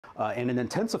and an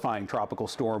intensifying tropical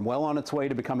storm well on its way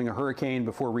to becoming a hurricane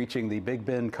before reaching the Big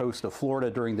Bend coast of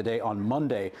Florida during the day on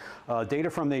Monday. Data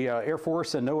from the Air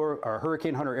Force and NOAA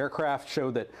Hurricane Hunter aircraft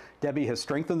show that Debby has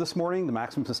strengthened this morning. The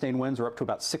maximum sustained winds are up to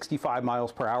about 65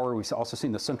 miles per hour. We've also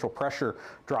seen the central pressure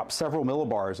drop several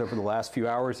millibars over the last few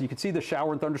hours. You can see the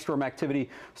shower and thunderstorm activity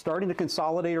starting to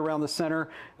consolidate around the center.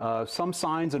 Some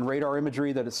signs and radar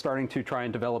imagery that it's starting to try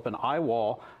and develop an eye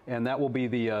wall, and that will be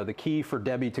the key for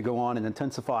Debby to go on and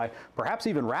intensify, perhaps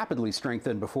even rapidly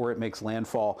strengthen before it makes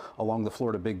landfall along the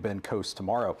Florida Big Bend coast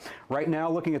tomorrow. Right now,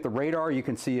 looking at the radar, you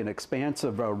can see an expanse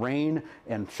of rain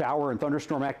and shower and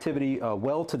thunderstorm activity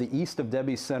well to the east of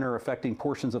Debby's center, affecting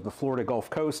portions of the Florida Gulf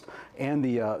Coast and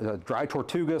the dry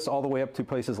Tortugas all the way up to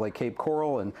places like Cape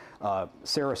Coral and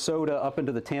Sarasota, up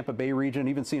into the Tampa Bay region.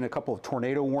 Even seeing a couple of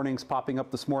tornado warnings popping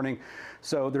up this morning.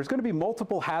 So there's going to be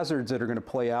multiple hazards that are going to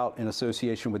play out in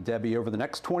association with Debby over the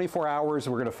next 24 hours.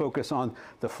 We're going to focus on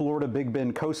the Florida Big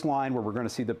Bend coastline, where we're going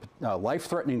to see the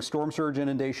life-threatening storm surge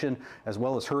inundation, as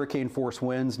well as hurricane force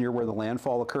winds near where the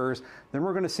landfall occurs. Then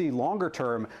we're going to see longer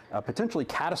term, potentially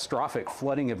catastrophic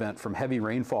flooding event from heavy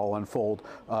rainfall unfold,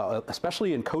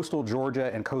 especially in coastal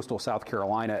Georgia and coastal South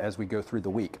Carolina as we go through the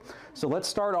week. So let's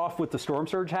start off with the storm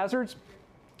surge hazards.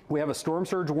 We have a storm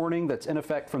surge warning that's in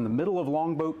effect from the middle of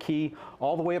Longboat Key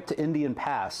all the way up to Indian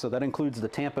Pass. So that includes the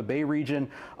Tampa Bay region.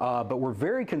 But we're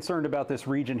very concerned about this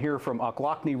region here from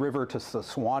Ocklawahnee River to the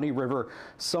Suwannee River.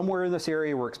 Somewhere in this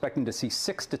area, we're expecting to see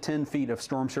 6 to 10 feet of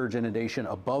storm surge inundation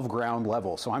above ground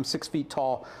level. So I'm 6 feet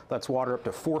tall. That's water up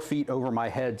to 4 feet over my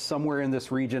head. Somewhere in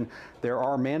this region, there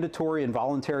are mandatory and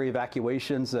voluntary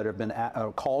evacuations that have been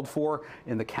called for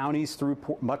in the counties through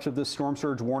much of this storm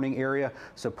surge warning area.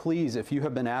 So please, if you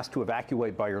have been asked to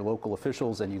evacuate by your local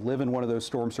officials and you live in one of those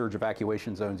storm surge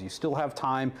evacuation zones, you still have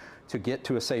time to get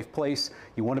to a safe place.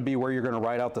 You want to be where you're going to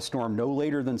ride out the storm no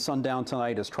later than sundown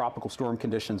tonight, as tropical storm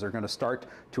conditions are going to start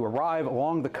to arrive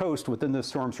along the coast within the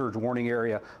storm surge warning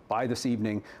area by this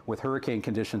evening, with hurricane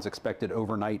conditions expected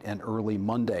overnight and early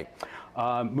Monday.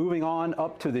 Moving on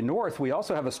up to the north, we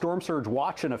also have a storm surge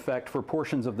watch in effect for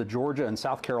portions of the Georgia and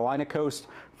South Carolina coast,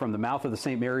 from the mouth of the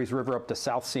St. Mary's River up to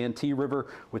South Santee River,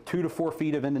 with 2 to 4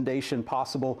 feet of inundation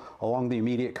possible along the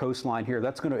immediate coastline here.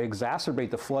 That's going to exacerbate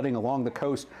the flooding along the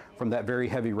coast from that very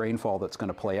heavy rainfall that's going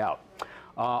to play out.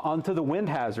 Onto the wind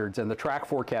hazards and the track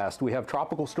forecast. We have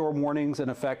tropical storm warnings in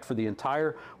effect for the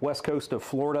entire west coast of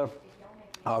Florida,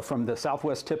 from the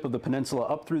southwest tip of the peninsula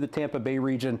up through the Tampa Bay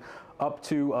region, up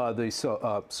to the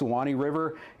Suwannee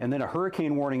River, and then a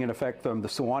hurricane warning in effect from the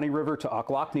Suwannee River to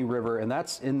Ocklawahnee River,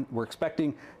 and we're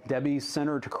expecting Debby's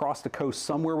center to cross the coast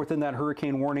somewhere within that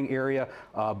hurricane warning area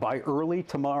by early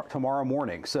tomorrow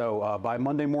morning. So by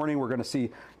Monday morning, we're going to see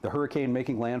the hurricane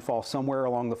making landfall somewhere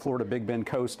along the Florida Big Bend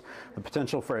coast. The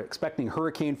potential for expecting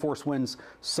hurricane force winds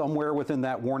somewhere within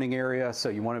that warning area. So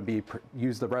you want to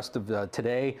use the rest of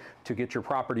today to get your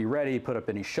property ready, put up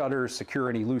any shutters, secure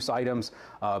any loose items,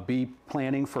 be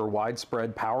planning for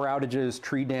widespread power outages,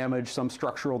 tree damage, some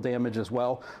structural damage as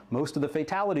well. Most of the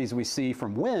fatalities we see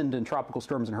from wind and tropical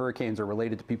storms and hurricanes are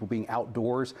related to people being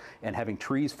outdoors and having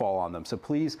trees fall on them. So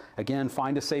please, again,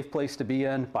 find a safe place to be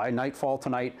in by nightfall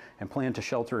tonight and plan to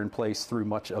shelter in place through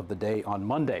much of the day on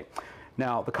Monday.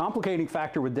 Now, the complicating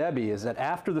factor with Debby is that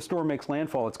after the storm makes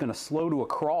landfall, it's going to slow to a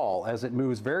crawl as it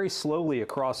moves very slowly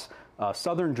across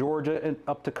southern Georgia and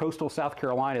up to coastal South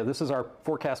Carolina. This is our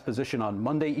forecast position on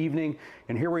Monday evening,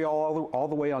 and here we are all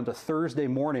the way on to Thursday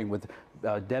morning with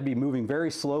Debby moving very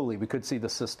slowly. We could see the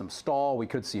system stall. We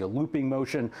could see a looping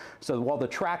motion. So while the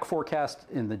track forecast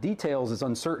in the details is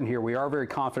uncertain here, we are very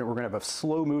confident we're going to have a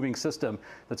slow-moving system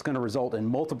that's going to result in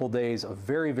multiple days of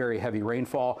very, very heavy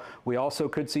rainfall. We also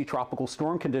could see tropical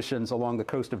storm conditions along the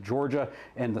coast of Georgia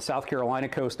and the South Carolina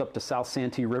coast up to South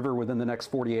Santee River within the next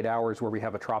 48 hours, where we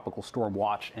have a tropical storm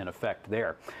watch in effect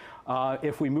there.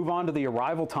 If we move on to the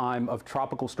arrival time of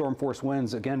tropical storm force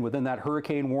winds, again, within that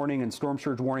hurricane warning and storm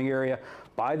surge warning area,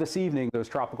 by this evening, those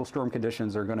tropical storm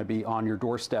conditions are going to be on your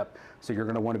doorstep, so you're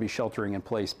going to want to be sheltering in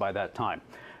place by that time.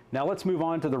 Now let's move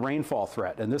on to the rainfall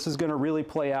threat, and this is going to really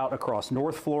play out across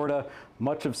North Florida,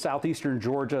 much of southeastern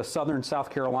Georgia, southern South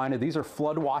Carolina. These are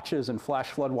flood watches and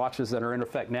flash flood watches that are in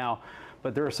effect now.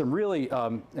 But there are some really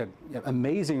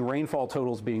amazing rainfall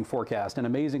totals being forecast, and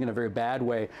amazing in a very bad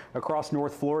way. Across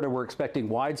North Florida, we're expecting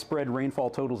widespread rainfall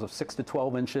totals of 6 to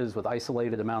 12 inches with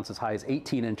isolated amounts as high as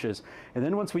 18 inches. And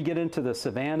then once we get into the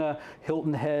Savannah,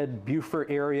 Hilton Head,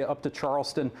 Beaufort area up to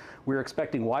Charleston, we're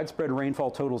expecting widespread rainfall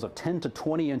totals of 10 to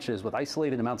 20 inches with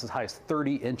isolated amounts as high as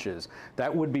 30 inches.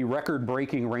 That would be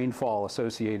record-breaking rainfall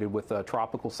associated with a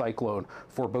tropical cyclone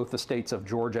for both the states of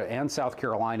Georgia and South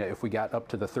Carolina if we got up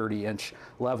to the 30-inch March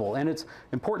level. And it's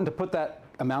important to put that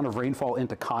amount of rainfall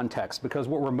into context, because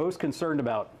what we're most concerned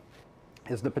about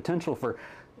is the potential for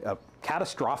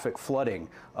catastrophic flooding,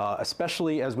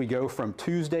 especially as we go from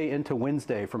Tuesday into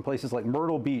Wednesday, from places like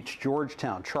Myrtle Beach,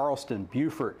 Georgetown, Charleston,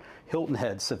 Beaufort, Hilton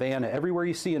Head, Savannah, everywhere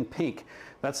you see in pink.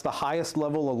 That's the highest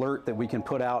level alert that we can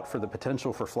put out for the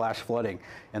potential for flash flooding,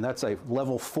 and that's a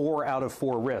level 4 out of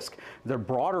 4 risk. The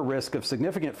broader risk of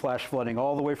significant flash flooding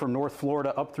all the way from North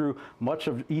Florida up through much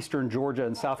of eastern Georgia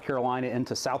and South Carolina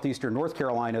into southeastern North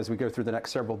Carolina as we go through the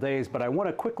next several days. But I want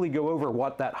to quickly go over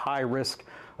what that high risk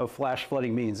of flash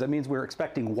flooding means. That means we're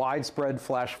expecting widespread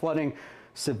flash flooding,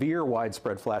 severe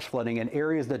widespread flash flooding, and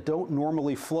areas that don't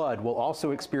normally flood will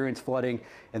also experience flooding.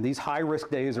 And these high-risk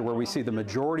days are where we see the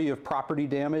majority of property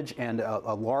damage and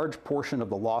a large portion of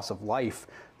the loss of life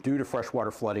due to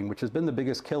freshwater flooding, which has been the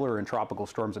biggest killer in tropical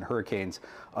storms and hurricanes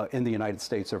in the United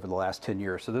States over the last 10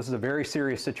 years. So this is a very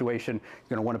serious situation.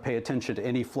 You're going to want to pay attention to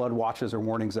any flood watches or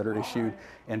warnings that are issued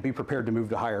and be prepared to move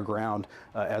to higher ground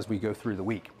as we go through the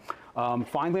week.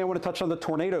 Finally, I want to touch on the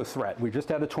tornado threat. We just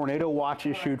had a tornado watch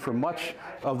issued for much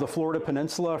of the Florida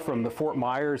Peninsula, from the Fort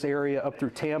Myers area up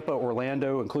through Tampa,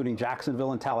 Orlando, including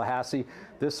Jacksonville and Tallahassee.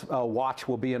 This watch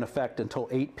will be in effect until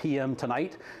 8 p.m.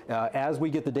 tonight. As we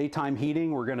get the daytime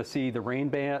heating, we're going to see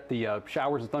the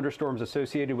showers and thunderstorms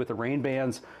associated with the rain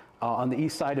bands on the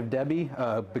east side of Debby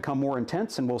become more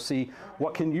intense, and we'll see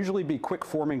what can usually be quick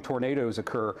forming tornadoes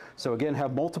occur. So again,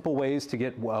 have multiple ways to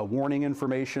get warning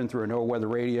information through a NOAA weather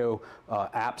radio,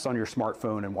 apps on your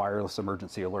smartphone, and wireless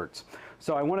emergency alerts.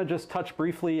 So I want to just touch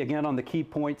briefly again on the key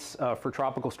points for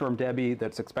Tropical Storm Debby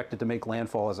that's expected to make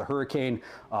landfall as a hurricane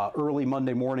early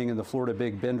Monday morning in the Florida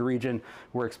Big Bend region.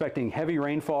 We're expecting heavy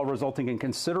rainfall resulting in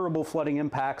considerable flooding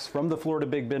impacts from the Florida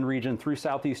Big Bend region through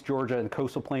southeast Georgia and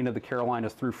coastal plain of the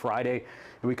Carolinas through Friday.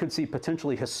 And we could see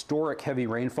potentially historic heavy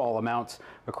rainfall amounts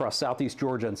across southeast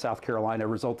Georgia and South Carolina,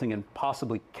 resulting in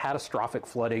possibly catastrophic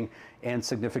flooding and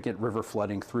significant river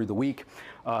flooding through the week.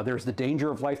 There's the danger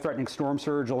of life-threatening storm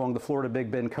surge along the Florida Big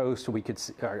Bend coast. We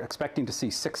are expecting to see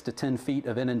 6 to 10 feet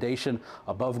of inundation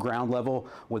above ground level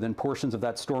within portions of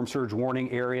that storm surge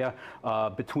warning area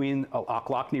between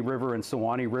Ocklawahnee River and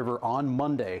Suwannee River on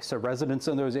Monday. So residents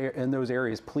in those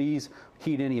areas, please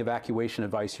heed any evacuation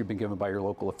advice you've been given by your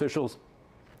local officials.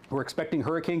 We're expecting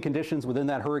hurricane conditions within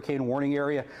that hurricane warning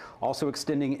area, also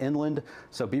extending inland.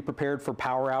 So be prepared for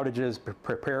power outages,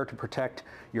 prepare to protect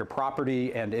your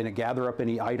property and gather up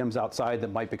any items outside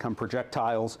that might become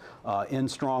projectiles in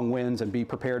strong winds, and be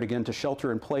prepared again to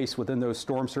shelter in place within those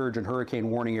storm surge and hurricane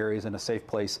warning areas in a safe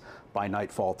place by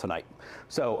nightfall tonight.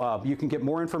 So you can get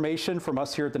more information from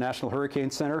us here at the National Hurricane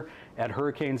Center at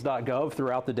hurricanes.gov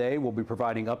throughout the day. We'll be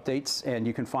providing updates, and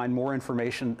you can find more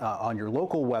information on your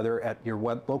local weather at your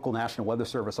local National Weather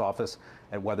Service office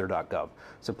at weather.gov.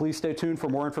 So please stay tuned for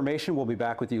more information. We'll be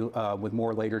back with you with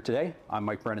more later today. I'm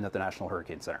Mike Brennan at the National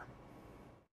Hurricane Center.